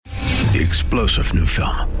The explosive new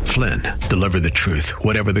film, Flynn, deliver the truth,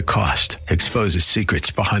 whatever the cost, exposes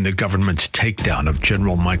secrets behind the government's takedown of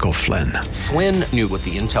General Michael Flynn. Flynn knew what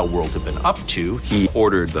the intel world had been up to. He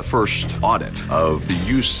ordered the first audit of the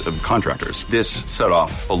use of contractors. This set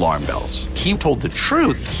off alarm bells. He told the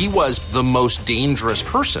truth. He was the most dangerous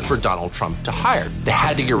person for Donald Trump to hire. They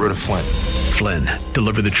had to get rid of Flynn. Flynn,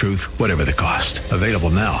 deliver the truth, whatever the cost. Available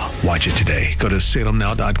now. Watch it today. Go to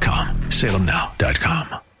salemnow.com.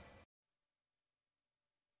 salemnow.com.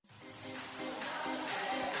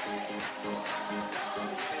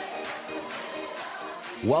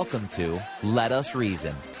 Welcome to Let Us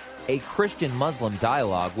Reason, a Christian-Muslim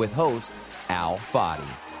dialogue with host Al Fadi.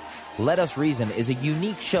 Let Us Reason is a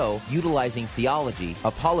unique show utilizing theology,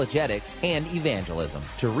 apologetics, and evangelism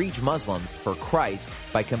to reach Muslims for Christ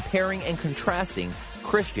by comparing and contrasting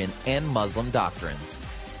Christian and Muslim doctrines.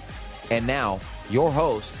 And now, your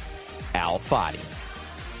host, Al Fadi.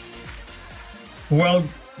 Well,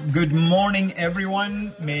 good morning,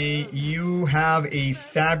 everyone. May you have a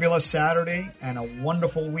fabulous Saturday and a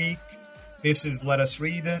wonderful week. This is Let Us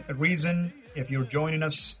Reason. If you're joining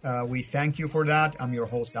us, we thank you for that. I'm your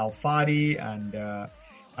host, Al Fadi, and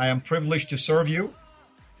I am privileged to serve you.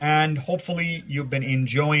 And hopefully you've been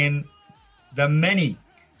enjoying the many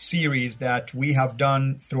series that we have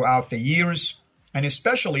done throughout the years, and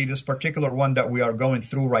especially this particular one that we are going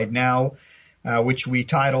through right now, which we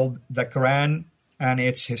titled The Quran and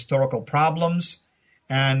Its Historical Problems.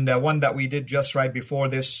 And one that we did just right before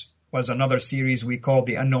this was another series we called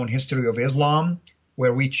The Unknown History of Islam,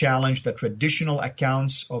 where we challenged the traditional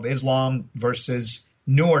accounts of Islam versus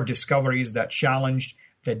newer discoveries that challenged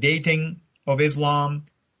the dating of Islam,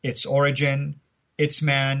 its origin, its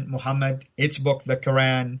man, Muhammad, its book, the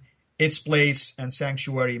Quran, its place and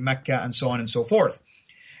sanctuary, Mecca, and so on and so forth.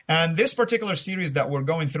 And this particular series that we're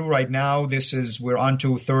going through right now, we're on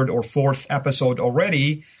to third or fourth episode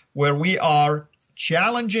already, where we are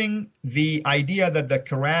challenging the idea that the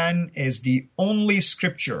Quran is the only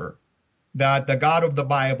scripture that the God of the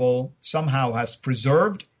Bible somehow has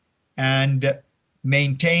preserved and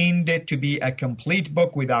maintained it to be a complete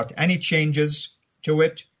book without any changes to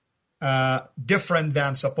it, different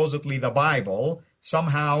than supposedly the Bible.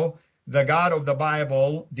 Somehow the God of the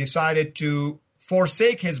Bible decided to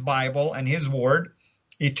forsake his Bible and his word,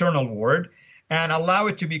 eternal word, and allow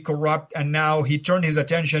it to be corrupt. And now he turned his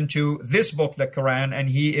attention to this book, the Quran, and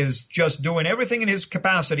he is just doing everything in his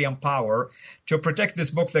capacity and power to protect this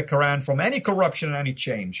book, the Quran, from any corruption and any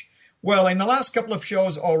change. Well, in the last couple of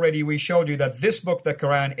shows already, we showed you that this book, the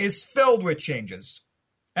Quran, is filled with changes.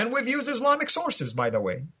 And we've used Islamic sources, by the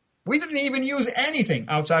way. We didn't even use anything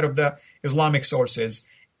outside of the Islamic sources.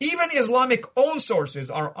 Even Islamic own sources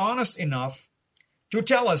are honest enough to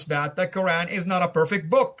tell us that the Quran is not a perfect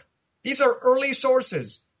book. These are early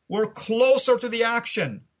sources. We're closer to the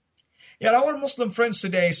action. Yet our Muslim friends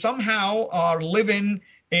today somehow are living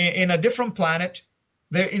in a different planet.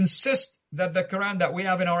 They insist that the Quran that we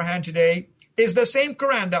have in our hand today is the same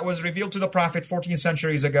Quran that was revealed to the Prophet 14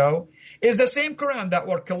 centuries ago, is the same Quran that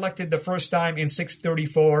were collected the first time in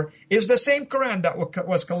 634, is the same Quran that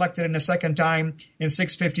was collected in the second time in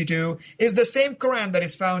 652, is the same Quran that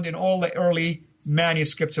is found in all the early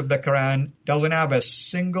manuscripts of the Quran, doesn't have a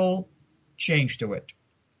single change to it.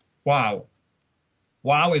 Wow.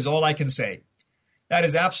 Wow is all I can say. That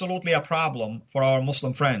is absolutely a problem for our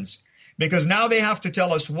Muslim friends, because now they have to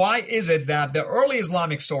tell us, why is it that the early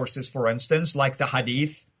Islamic sources, for instance, like the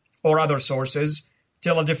Hadith or other sources,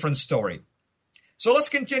 tell a different story? So let's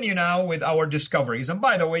continue now with our discoveries. And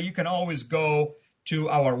by the way, you can always go to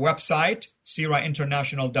our website,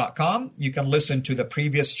 sirainternational.com. You can listen to the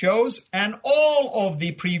previous shows and all of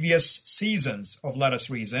the previous seasons of Let Us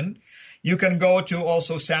Reason. You can go to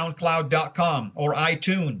also soundcloud.com or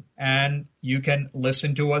iTunes, and you can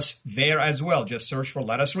listen to us there as well. Just search for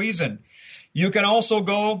Let Us Reason. You can also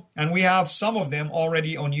go, and we have some of them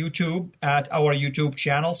already on YouTube at our YouTube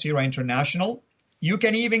channel, Sira International. You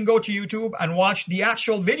can even go to YouTube and watch the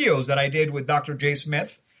actual videos that I did with Dr. J.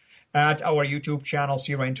 Smith at our YouTube channel,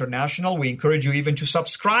 Sira International. We encourage you even to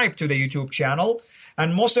subscribe to the YouTube channel.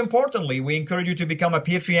 And most importantly, we encourage you to become a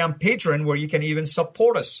Patreon patron, where you can even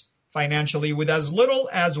support us financially with as little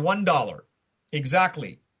as $1.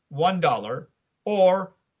 Exactly, $1.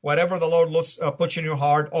 Or whatever the Lord puts in your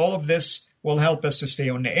heart. All of this will help us to stay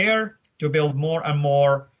on the air, to build more and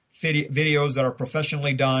more videos that are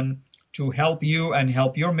professionally done to help you and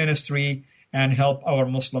help your ministry and help our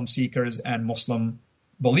Muslim seekers and Muslim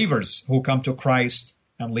believers who come to Christ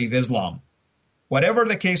and leave Islam. Whatever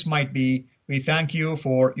the case might be, we thank you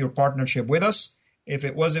for your partnership with us. If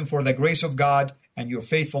it wasn't for the grace of God and your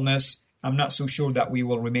faithfulness I'm not so sure that we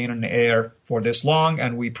will remain on the air for this long,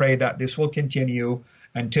 and we pray that this will continue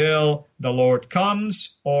until the Lord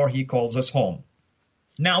comes or he calls us home.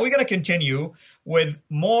 Now, we're going to continue with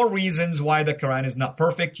more reasons why the Quran is not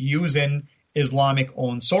perfect using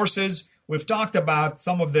Islamic-owned sources. We've talked about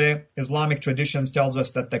some of the Islamic traditions tells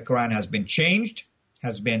us that the Quran has been changed,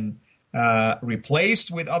 has been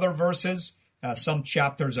replaced with other verses. Some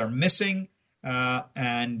chapters are missing,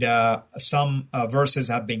 and some verses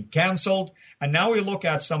have been canceled. And now we look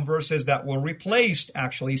at some verses that were replaced,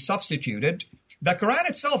 actually substituted. The Quran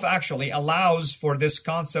itself actually allows for this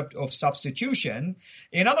concept of substitution.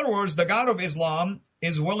 In other words, the God of Islam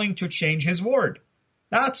is willing to change his word.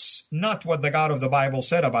 That's not what the God of the Bible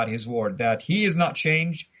said about his word, that he is not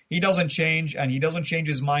changed, he doesn't change, and he doesn't change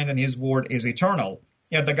his mind, and his word is eternal.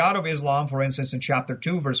 Yet the God of Islam, for instance, in chapter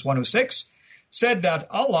 2, verse 106, said that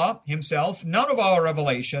Allah himself, none of our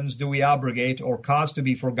revelations do we abrogate or cause to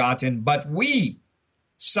be forgotten, but we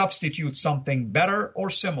substitute something better or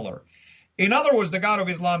similar. In other words, the God of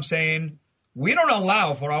Islam saying, we don't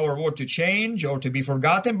allow for our word to change or to be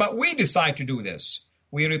forgotten, but we decide to do this.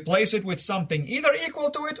 We replace it with something either equal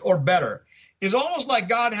to it or better. It's almost like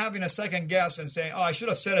God having a second guess and saying, I should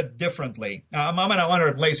have said it differently. I'm going to want to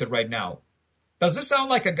replace it right now. Does this sound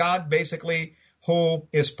like a God, basically, who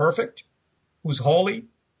is perfect, who's holy,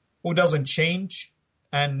 who doesn't change,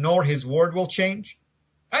 and nor his word will change?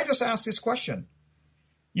 I just asked this question.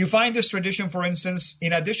 You find this tradition, for instance,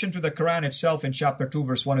 in addition to the Quran itself in chapter 2,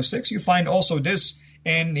 verse 106, you find also this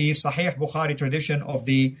in the Sahih Bukhari tradition of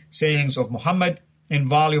the sayings of Muhammad in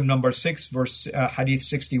volume number 6, verse hadith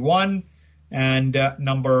 61, and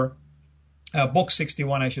book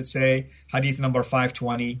 61, I should say, hadith number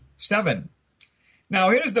 527.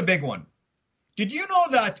 Now, here is the big one. Did you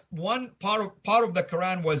know that one part of the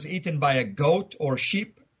Quran was eaten by a goat or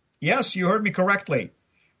sheep? Yes, you heard me correctly.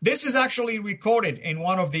 This is actually recorded in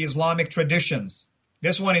one of the Islamic traditions.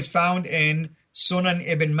 This one is found in Sunan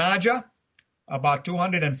Ibn Majah, about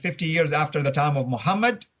 250 years after the time of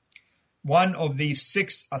Muhammad. One of the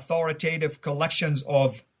 6 authoritative collections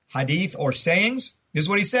of hadith or sayings. This is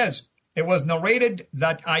what he says. It was narrated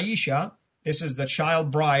that Aisha, this is the child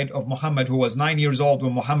bride of Muhammad, who was 9 years old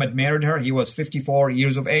when Muhammad married her. He was 54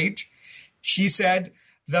 years of age. She said,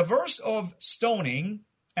 the verse of stoning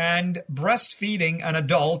and breastfeeding an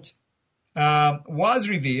adult was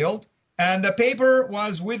revealed, and the paper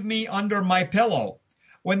was with me under my pillow.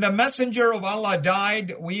 When the messenger of Allah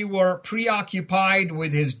died, we were preoccupied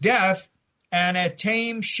with his death, and a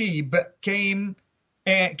tame sheep came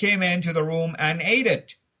into the room and ate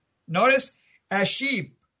it. Notice, a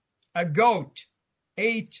sheep, a goat,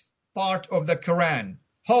 ate part of the Quran.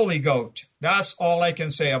 Holy goat. That's all I can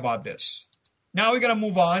say about this. Now we're going to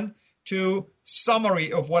move on to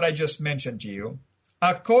summary of what I just mentioned to you.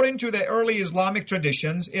 According to the early Islamic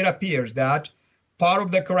traditions, it appears that part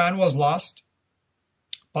of the Quran was lost,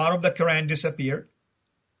 part of the Quran disappeared,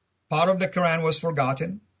 part of the Quran was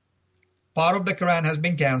forgotten, part of the Quran has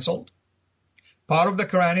been cancelled, part of the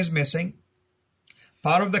Quran is missing,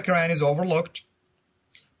 part of the Quran is overlooked,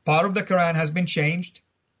 part of the Quran has been changed,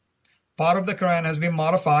 part of the Quran has been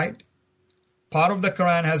modified, part of the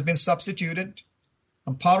Quran has been substituted,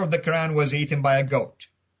 and part of the Quran was eaten by a goat.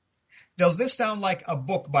 Does this sound like a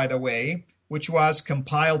book, by the way, which was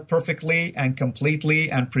compiled perfectly and completely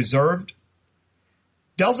and preserved?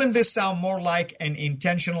 Doesn't this sound more like an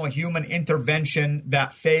intentional human intervention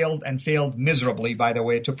that failed and failed miserably, by the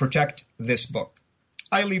way, to protect this book?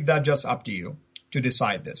 I leave that just up to you to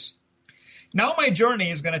decide this. Now my journey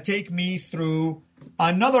is going to take me through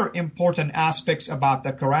another important aspects about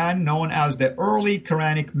the Quran known as the early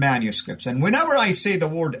Quranic manuscripts. And whenever I say the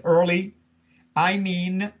word early, I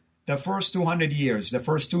mean the first 200 years, the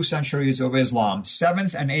first 2 centuries of Islam,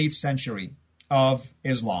 7th and 8th century of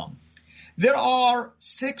Islam. There are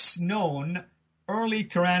 6 known early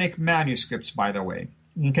Quranic manuscripts, by the way.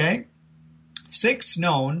 Okay? 6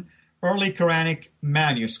 known early Quranic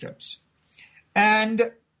manuscripts.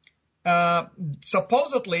 And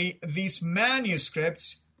supposedly these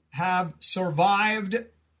manuscripts have survived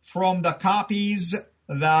from the copies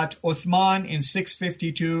that Uthman in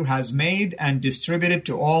 652 has made and distributed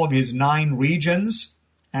to all of his 9 regions.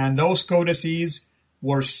 And those codices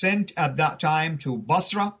were sent at that time to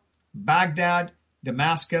Basra, Baghdad,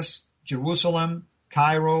 Damascus, Jerusalem,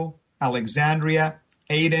 Cairo, Alexandria,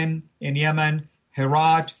 Aden in Yemen,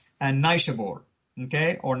 Herat, and Nishabur,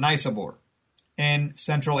 okay, or Nisabur in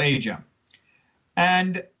Central Asia.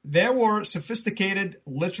 And there were sophisticated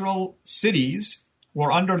literal cities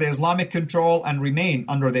were under the Islamic control and remain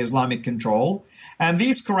under the Islamic control. And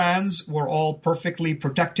these Qurans were all perfectly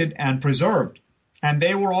protected and preserved. and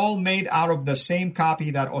they were all made out of the same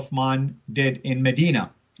copy that Uthman did in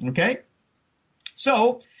Medina. Okay?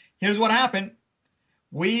 So, here's what happened.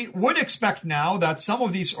 We would expect now that some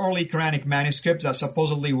of these early Quranic manuscripts that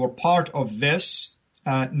supposedly were part of this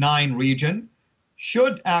 9 region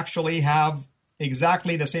should actually have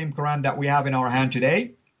exactly the same Quran that we have in our hand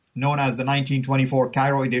today, known as the 1924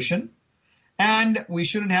 Cairo edition. And we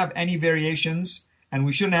shouldn't have any variations, and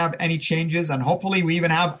we shouldn't have any changes, and hopefully we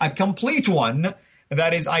even have a complete one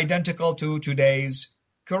that is identical to today's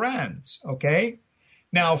Qurans, okay?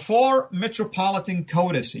 Now, 4 metropolitan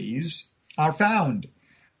codices are found,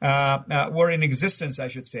 were in existence, I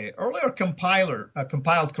should say. Earlier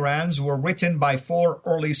compiled Qurans were written by 4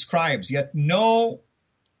 early scribes, yet no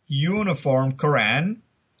uniform Quran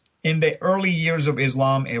in the early years of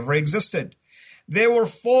Islam ever existed. There were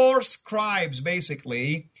 4 scribes,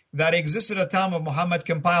 basically, that existed at the time of Muhammad,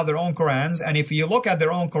 compiled their own Qurans. And if you look at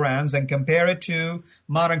their own Qurans and compare it to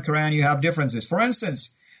modern Quran, you have differences. For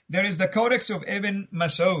instance, there is the Codex of Ibn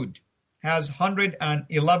Mas'ud, has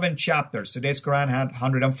 111 chapters. Today's Quran had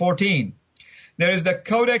 114. There is the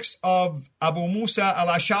Codex of Abu Musa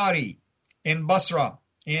al-Ash'ari in Basra,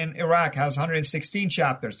 in Iraq, has 116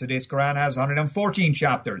 chapters. Today's Quran has 114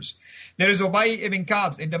 chapters. There is Ubay ibn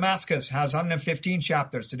Ka'b in Damascus, has 115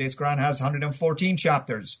 chapters. Today's Quran has 114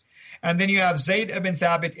 chapters. And then you have Zayd ibn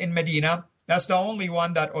Thabit in Medina. That's the only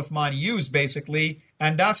one that Uthman used, basically.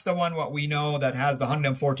 And that's the one what we know that has the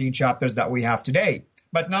 114 chapters that we have today.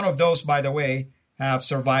 But none of those, by the way, have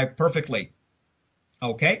survived perfectly.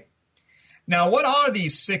 Okay? Now, what are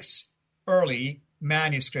these 6 early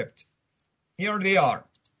manuscripts? Here they are.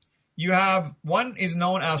 You have one is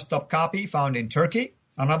known as Topkapi, found in Turkey.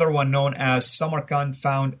 Another one known as Samarkand,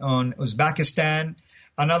 found in Uzbekistan.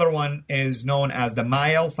 Another one is known as the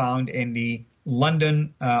Mail, found in the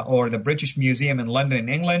London or the British Museum in London, in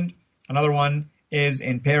England. Another one is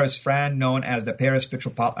in Paris, France, known as the Paris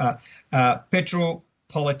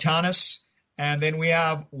Petropolitanus. And then we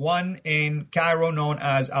have one in Cairo known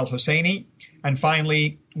as Al-Husayni. And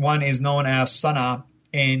finally, one is known as Sana'a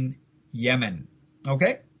in Yemen.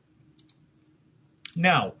 Okay?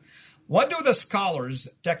 Now, what do the scholars,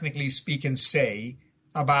 technically speaking, say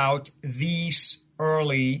about these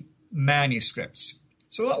early manuscripts?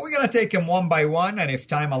 So we're going to take them one by one, and if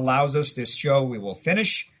time allows us this show, we will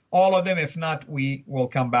finish all of them. If not, we will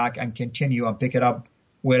come back and continue and pick it up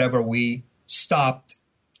wherever we stopped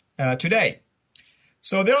today.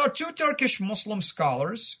 So there are 2 Turkish Muslim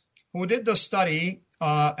scholars who did the study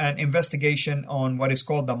and investigation on what is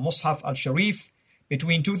called the Mus'haf al-Sharif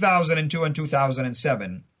between 2002 and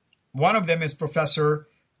 2007. One of them is Professor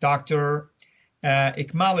Dr.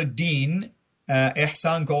 Ikmaluddin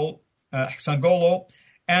Ihsangolo,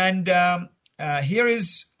 and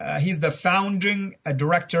he's the founding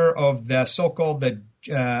director of the so-called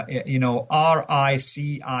RICICA,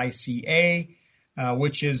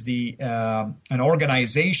 which is an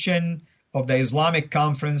organization of the Islamic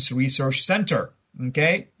Conference Research Center.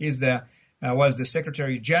 Okay, he's was the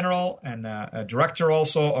Secretary General and a director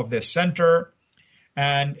also of this center,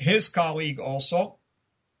 and his colleague also,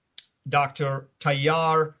 Dr.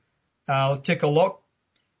 Tayyar Al-Tikolak,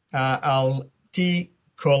 Tayyar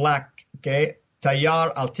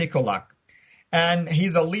Al-Tikolak, and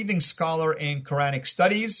he's a leading scholar in Quranic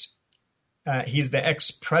studies. He's the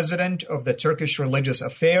ex-president of the Turkish Religious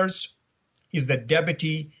Affairs. He's the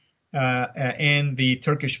deputy in the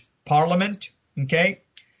Turkish Parliament. Okay,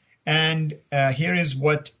 and here is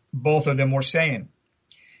what both of them were saying.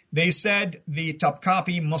 They said the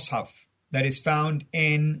Topkapi Mus'haf that is found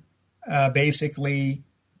in basically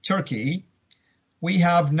Turkey, we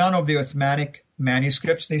have none of the Uthmanic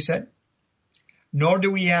manuscripts, they said, nor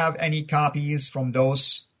do we have any copies from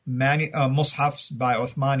those Mus'hafs by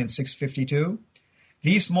Uthman in 652.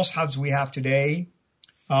 These Mus'hafs we have today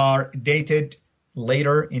are dated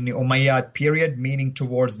later in the Umayyad period, meaning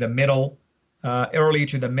towards the middle, early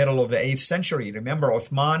to the middle of the 8th century. Remember,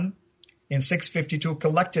 Uthman in 652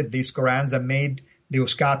 collected these Qurans and made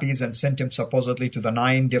those copies and sent them supposedly to the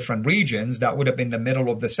 9 different regions. That would have been the middle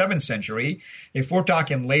of the 7th century. If we're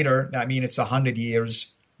talking later, that means it's 100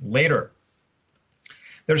 years later.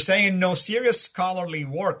 They're saying no serious scholarly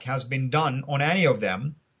work has been done on any of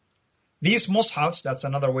them. These Mus'hafs, that's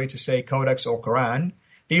another way to say Codex or Quran,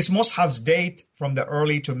 these Mus'hafs date from the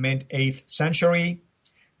early to mid 8th century.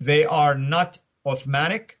 They are not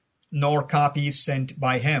Uthmanic, nor copies sent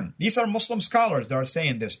by him. These are Muslim scholars that are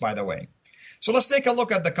saying this, by the way. So let's take a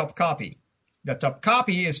look at the Topkapi. The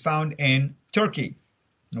Topkapi is found in Turkey,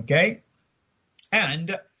 okay?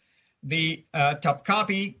 And the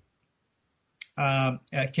Topkapi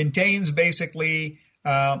contains basically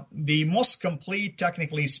the most complete,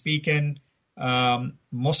 technically speaking,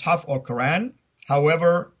 Mus'haf or Quran.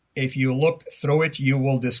 However, if you look through it, you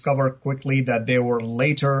will discover quickly that there were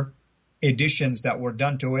later additions that were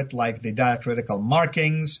done to it, like the diacritical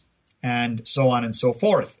markings and so on and so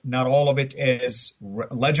forth. Not all of it is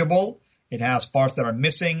legible. It has parts that are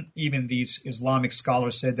missing. Even these Islamic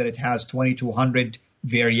scholars said that it has 2,200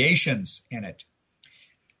 variations in it.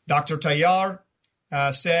 Dr. Tayyar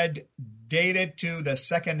said dated to the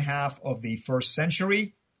second half of the 1st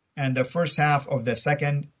century and the first half of the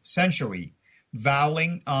 2nd century,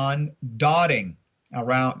 voweling on dotting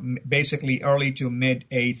around basically early to mid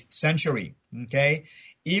 8th century. Okay,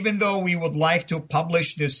 even though we would like to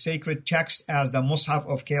publish this sacred text as the Mus'haf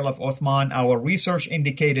of Caliph Uthman, our research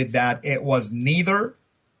indicated that it was neither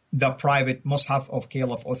the private Mus'haf of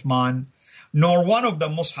Caliph Uthman nor one of the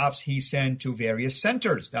Mus'hafs he sent to various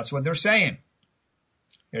centers. That's what they're saying.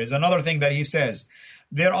 Here's another thing that he says.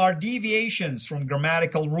 There are deviations from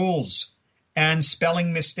grammatical rules and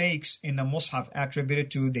spelling mistakes in the Mus'haf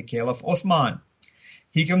attributed to the Caliph Uthman.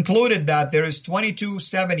 He concluded that there is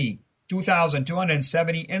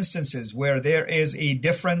 2,270 instances where there is a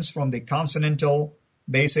difference from the consonantal,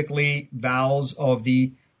 basically vowels of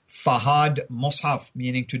the Fahad Mus'haf,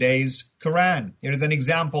 meaning today's Quran. Here is an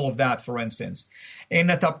example of that, for instance. In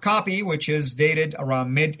the Topkapi, which is dated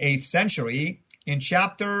around mid-8th century, in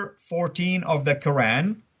chapter 14 of the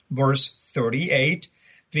Quran, verse 38,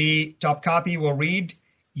 the Topkapi will read,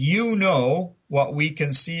 "You know what we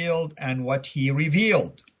concealed and what he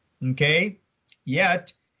revealed." Okay?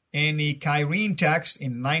 Yet, in the Cairene text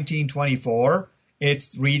in 1924, it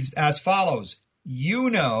reads as follows, "You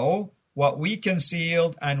know what we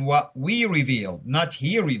concealed and what we revealed." Not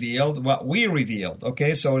he revealed, what we revealed.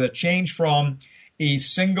 Okay, so the change from a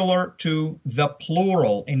singular to the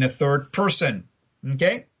plural in the 3rd person.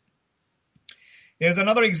 Okay? Here's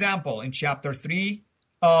another example in chapter 3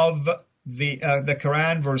 of the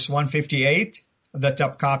Quran, verse 158. The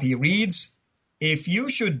Topkapi reads, "If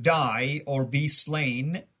you should die or be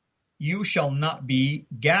slain, you shall not be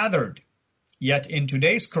gathered." Yet in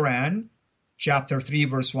today's Quran, chapter 3,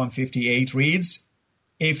 verse 158 reads,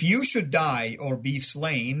 "If you should die or be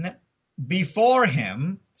slain before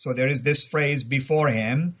him," so there is this phrase, "before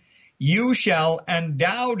him, you shall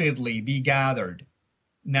undoubtedly be gathered."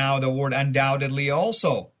 Now the word undoubtedly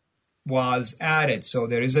also was added, so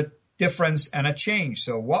there is a difference and a change.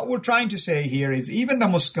 So what we're trying to say here is even the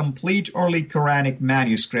most complete early Quranic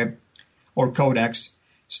manuscript or codex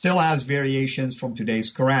still has variations from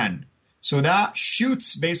today's Quran. So that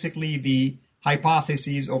shoots basically the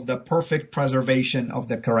hypotheses of the perfect preservation of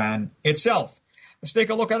the Quran itself. Let's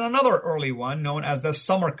take a look at another early one known as the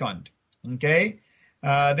Samarkand. Okay,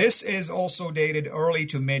 this is also dated early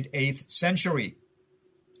to mid-8th century.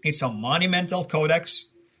 It's a monumental codex.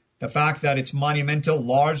 The fact that it's monumental,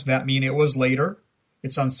 large, that means it was later.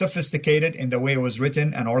 It's unsophisticated in the way it was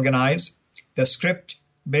written and organized. The script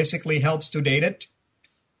basically helps to date it.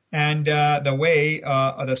 And the way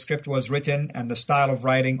the script was written and the style of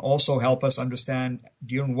writing also help us understand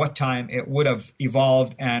during what time it would have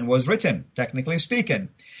evolved and was written, technically speaking.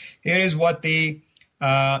 Here is what the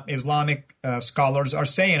Islamic scholars are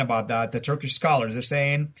saying about that, the Turkish scholars. They're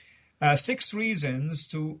saying 6 reasons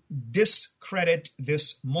to discredit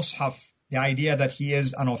this Mus'haf, the idea that he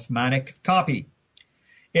is an Uthmanic copy.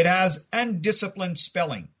 It has undisciplined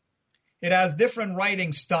spelling. It has different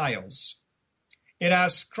writing styles. It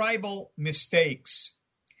has scribal mistakes.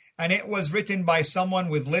 And it was written by someone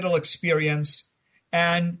with little experience.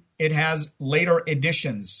 And it has later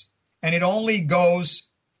editions. And it only goes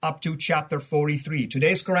up to chapter 43.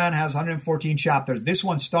 Today's Quran has 114 chapters. This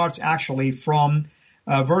one starts actually from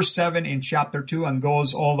verse 7 in chapter 2 and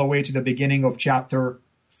goes all the way to the beginning of chapter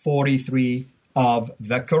 43 of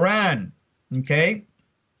the Quran. Okay?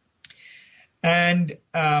 And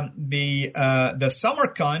the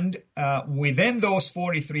Samarkand, within those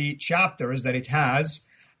 43 chapters that it has,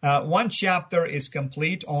 one chapter is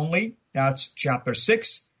complete only. That's chapter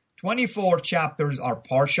 6. 24 chapters are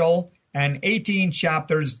partial, and 18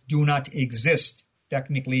 chapters do not exist,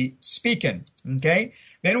 technically speaking. Okay.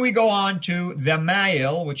 Then we go on to the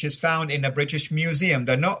Mail, which is found in the British Museum.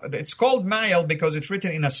 It's called Mail because it's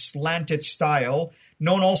written in a slanted style,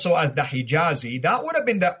 known also as the Hijazi. That would have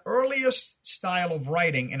been the earliest style of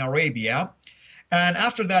writing in Arabia. And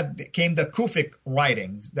after that came the Kufic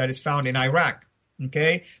writings that is found in Iraq.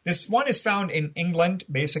 Okay. This one is found in England,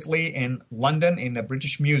 basically in London, in the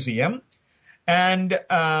British Museum. And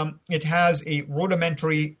it has a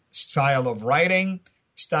rudimentary style of writing.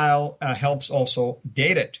 Style helps also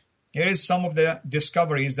date it. Here is some of the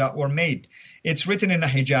discoveries that were made. It's written in a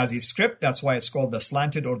Hijazi script. That's why it's called the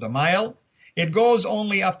slanted or the mile. It goes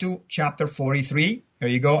only up to chapter 43. Here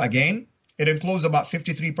you go again. It includes about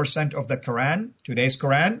 53% of the Quran, today's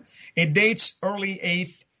Quran. It dates early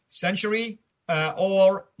 8th century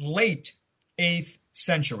or late 8th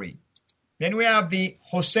century. Then we have the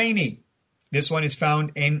Hosseini. This one is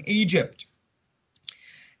found in Egypt.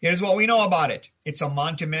 Here's what we know about it. It's a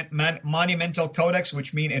monumental codex,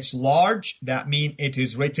 which means it's large. That means it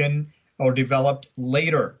is written or developed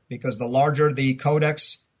later, because the larger the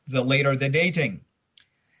codex, the later the dating.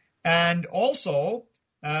 And also,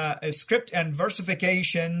 script and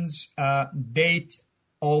versifications date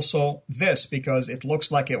also this, because it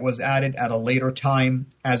looks like it was added at a later time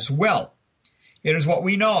as well. Here's what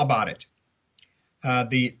we know about it.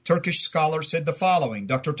 The Turkish scholar said the following.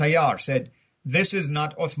 Dr. Tayyar said, "This is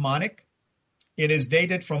not Uthmanic. It is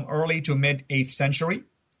dated from early to mid 8th century.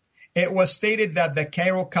 It was stated that the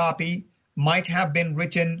Cairo copy might have been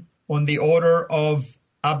written on the order of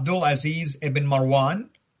Abdul Aziz ibn Marwan,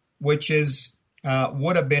 which is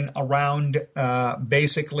would have been around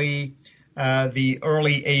basically the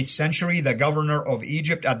early 8th century, the governor of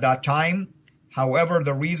Egypt at that time. However,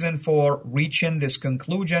 the reason for reaching this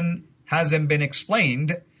conclusion hasn't been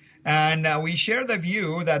explained, and we share the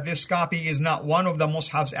view that this copy is not one of the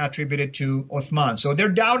mushafs attributed to Uthman. So they're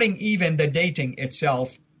doubting even the dating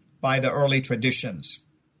itself by the early traditions.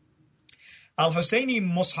 Al-Husseini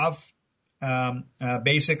Mus'haf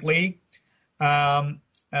basically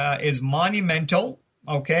is monumental,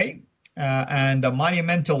 okay? And the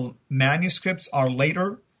monumental manuscripts are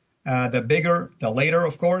later, the bigger, the later,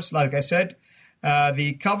 of course, like I said.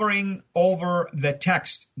 The covering over the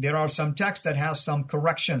text. There are some texts that have some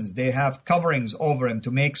corrections. They have coverings over them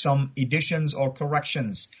to make some additions or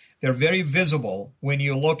corrections. They're very visible when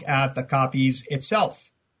you look at the copies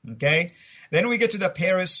itself, okay? Then we get to the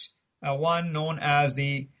Paris one known as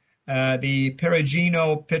the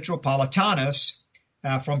Perugino Petropolitanus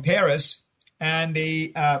from Paris, and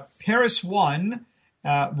the Paris one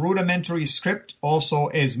rudimentary script also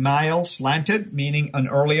is mile slanted, meaning an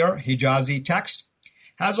earlier Hijazi text,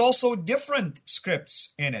 has also different scripts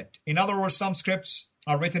in it. In other words, some scripts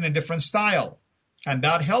are written in different style, and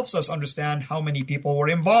that helps us understand how many people were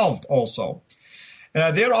involved also.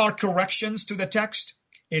 There are corrections to the text.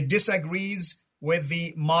 It disagrees with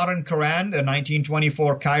the modern Quran, the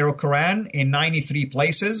 1924 Cairo Quran, in 93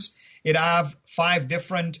 places. It have 5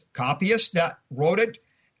 different copyists that wrote it.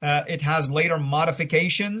 It has later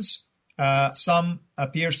modifications. Some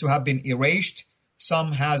appears to have been erased.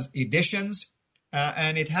 Some has additions.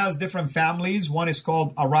 And it has different families. One is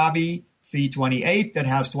called Arabi 328 that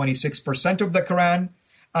has 26% of the Quran.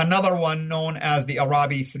 Another one known as the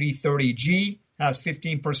Arabi 330G has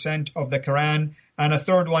 15% of the Quran. And a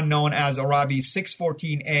third one known as Arabi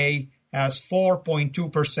 614A has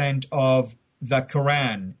 4.2% of the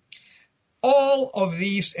Quran. All of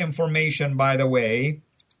these information, by the way,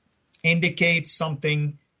 indicates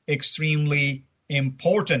something extremely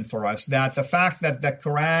important for us, that the fact that the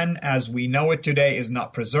Quran as we know it today is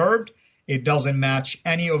not preserved, it doesn't match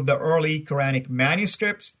any of the early Quranic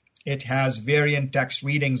manuscripts. It has variant text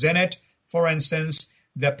readings in it. For instance,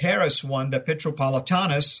 the Paris one, the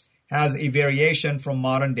Petropolitanus, has a variation from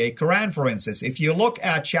modern day Quran, for instance. If you look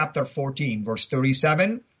at chapter 14, verse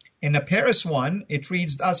 37, in the Paris one, it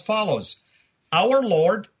reads as follows: "Our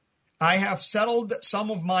Lord, I have settled some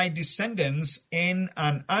of my descendants in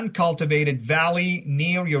an uncultivated valley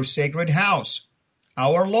near your sacred house,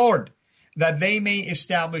 our Lord, that they may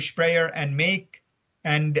establish prayer and make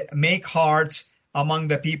hearts among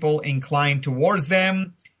the people inclined towards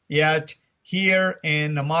them." Yet here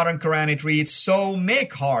in the modern Quran it reads, "So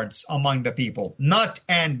make hearts among the people," not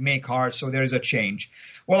 "and make hearts," so there is a change.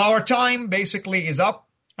 Well, our time basically is up,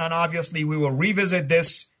 and obviously we will revisit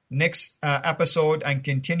this next episode and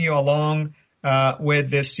continue along with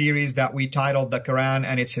this series that we titled The Quran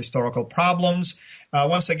and Its Historical Problems.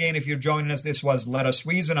 Once again, if you're joining us, this was Let Us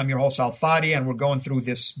Reason. I'm your host, Al Fadi, and we're going through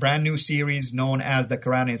this brand new series known as The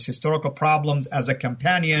Quran and Its Historical Problems as a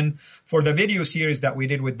companion for the video series that we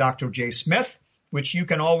did with Dr. Jay Smith, which you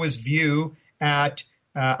can always view at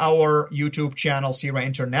our YouTube channel, Sira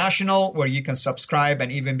International, where you can subscribe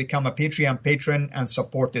and even become a Patreon patron and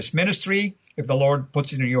support this ministry if the Lord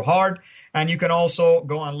puts it in your heart. And you can also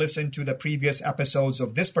go and listen to the previous episodes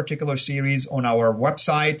of this particular series on our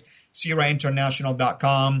website,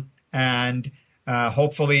 sirainternational.com, and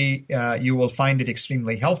hopefully you will find it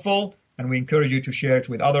extremely helpful. And we encourage you to share it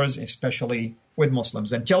with others, especially with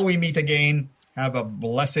Muslims. Until we meet again, have a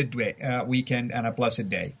blessed weekend and a blessed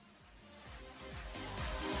day.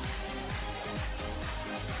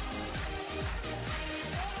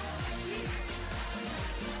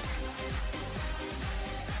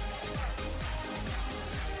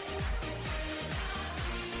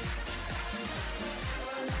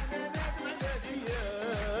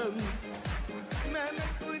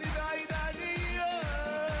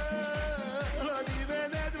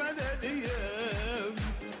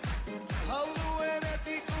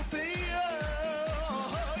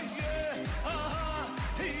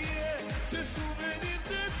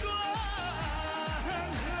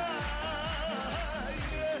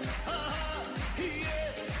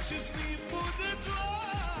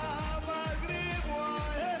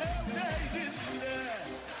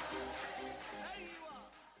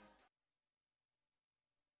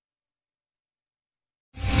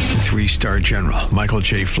 3-star general Michael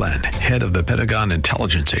J. Flynn, head of the Pentagon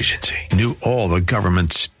Intelligence Agency, knew all the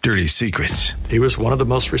government's dirty secrets. He was one of the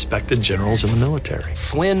most respected generals in the military.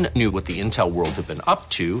 Flynn knew what the intel world had been up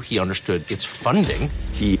to. He understood its funding.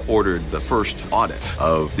 He ordered the first audit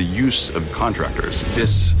of the use of contractors.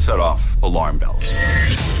 This set off alarm bells.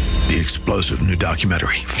 The explosive new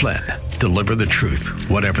documentary, Flynn, Deliver the Truth,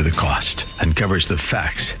 Whatever the Cost, uncovers the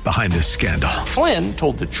facts behind this scandal. Flynn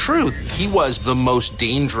told the truth. He was the most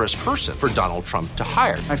dangerous person for Donald Trump to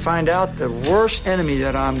hire. I find out the worst enemy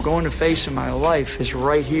that I'm going to face in my life is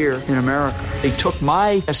right here in America. They took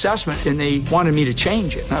my assessment and they wanted me to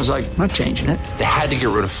change it. And I was like, I'm not changing it. They had to get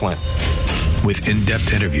rid of Flynn. With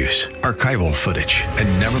in-depth interviews, archival footage,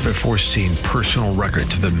 and never-before-seen personal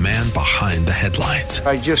records of the man behind the headlines.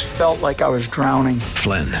 I just felt like I was drowning.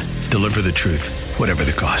 Flynn, Deliver the Truth, Whatever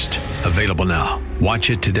the Cost. Available now.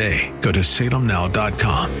 Watch it today. Go to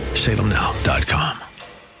salemnow.com. salemnow.com.